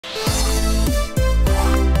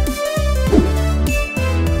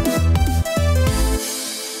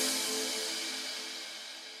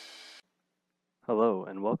Hello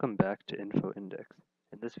and welcome back to InfoIndex.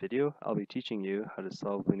 In this video, I'll be teaching you how to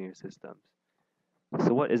solve linear systems.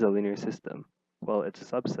 So what is a linear system? Well, it's a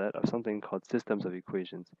subset of something called systems of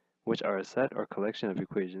equations, which are a set or collection of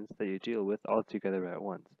equations that you deal with all together at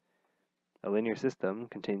once. A linear system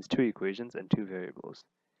contains two equations and two variables.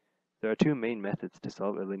 There are two main methods to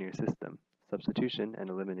solve a linear system, substitution and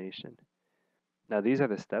elimination. Now these are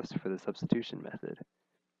the steps for the substitution method.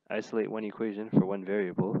 Isolate one equation for one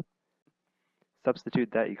variable, substitute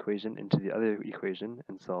that equation into the other equation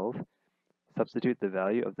and solve. Substitute the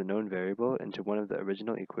value of the known variable into one of the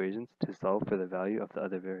original equations to solve for the value of the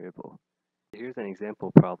other variable. Here's an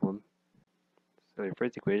example problem. So your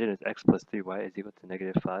first equation is x plus 3y is equal to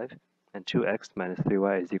negative 5, and 2x minus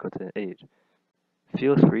 3y is equal to 8.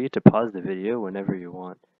 Feel free to pause the video whenever you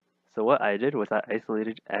want. So what I did was I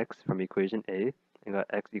isolated x from equation A and got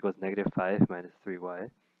x equals negative 5 minus 3y,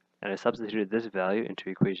 and I substituted this value into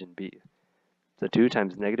equation B. So 2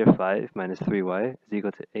 times negative 5 minus 3y is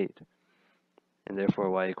equal to 8, and therefore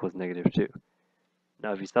y equals negative 2.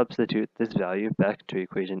 Now if you substitute this value back into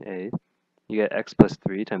equation A, you get x plus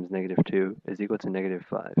 3 times negative 2 is equal to negative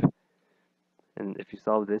 5. And if you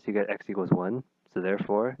solve this, you get x equals 1, so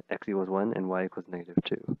therefore x equals 1 and y equals negative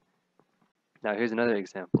 2. Now here's another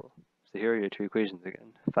example. So here are your two equations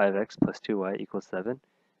again. 5x plus 2y equals 7,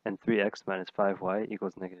 and 3x minus 5y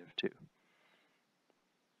equals negative 2.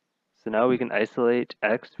 So now we can isolate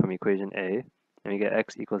x from equation A, and we get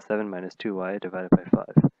x equals 7 minus 2y divided by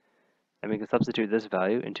 5. And we can substitute this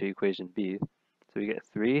value into equation B, so we get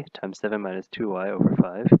 3 times 7 minus 2y over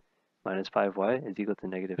 5 minus 5y is equal to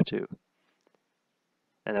negative 2.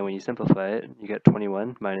 And then when you simplify it, you get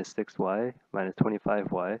 21 minus 6y minus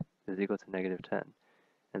 25y is equal to negative 10,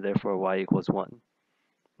 and therefore y equals 1.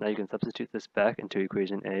 Now you can substitute this back into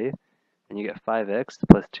equation A, and you get 5x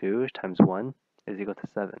plus 2 times 1 is equal to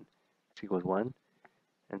 7. X equals 1,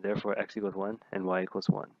 and therefore x equals 1 and y equals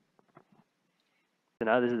 1. So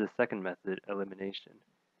now this is the second method, elimination.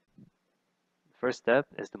 The first step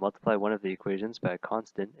is to multiply one of the equations by a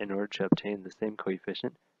constant in order to obtain the same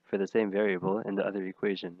coefficient for the same variable in the other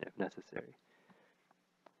equation if necessary.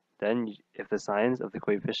 Then, if the signs of the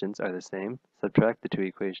coefficients are the same, subtract the two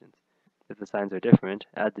equations. If the signs are different,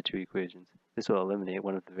 add the two equations. This will eliminate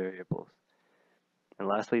one of the variables. And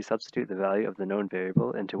lastly, substitute the value of the known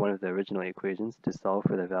variable into one of the original equations to solve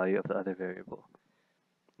for the value of the other variable.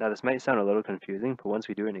 Now this might sound a little confusing, but once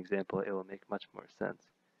we do an example, it will make much more sense.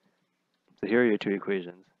 So here are your two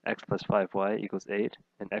equations, x plus 5y equals 8,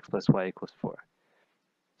 and x plus y equals 4.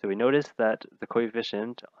 So we notice that the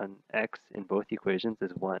coefficient on x in both equations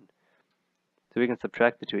is 1. So we can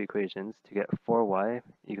subtract the two equations to get 4y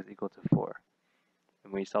is equal to 4.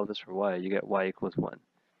 And when you solve this for y, you get y equals 1.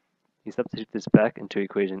 You substitute this back into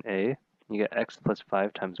equation A, you get x plus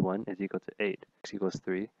 5 times 1 is equal to 8. X equals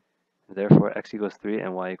 3, and therefore x equals 3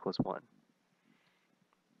 and y equals 1.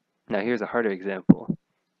 Now here's a harder example.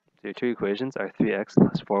 So your two equations are 3x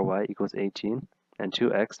plus 4y equals 18, and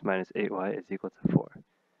 2x minus 8y is equal to 4.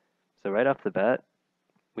 So right off the bat,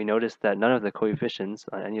 we notice that none of the coefficients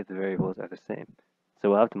on any of the variables are the same. So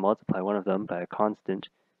we'll have to multiply one of them by a constant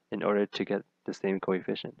in order to get the same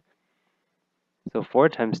coefficient. So 4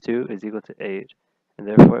 times 2 is equal to 8, and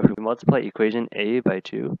therefore if we multiply equation A by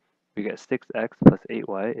 2, we get 6x plus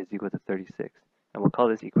 8y is equal to 36, and we'll call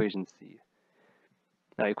this equation C.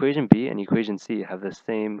 Now equation B and equation C have the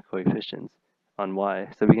same coefficients on y,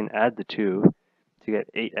 so we can add the two to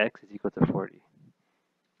get 8x is equal to 40.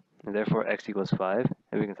 And therefore x equals 5,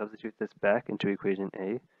 and we can substitute this back into equation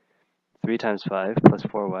A. 3 times 5 plus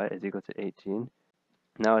 4y is equal to 18.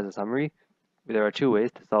 Now as a summary, there are two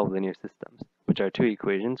ways to solve linear systems, which are two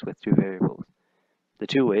equations with two variables. The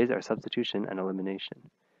two ways are substitution and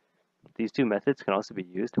elimination. These two methods can also be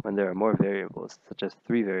used when there are more variables, such as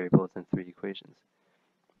 3 variables and 3 equations.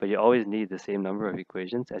 But you always need the same number of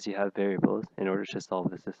equations as you have variables in order to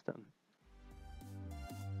solve the system.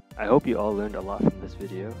 I hope you all learned a lot from this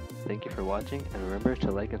video. Thank you for watching, and remember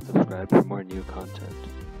to like and subscribe for more new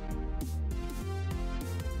content.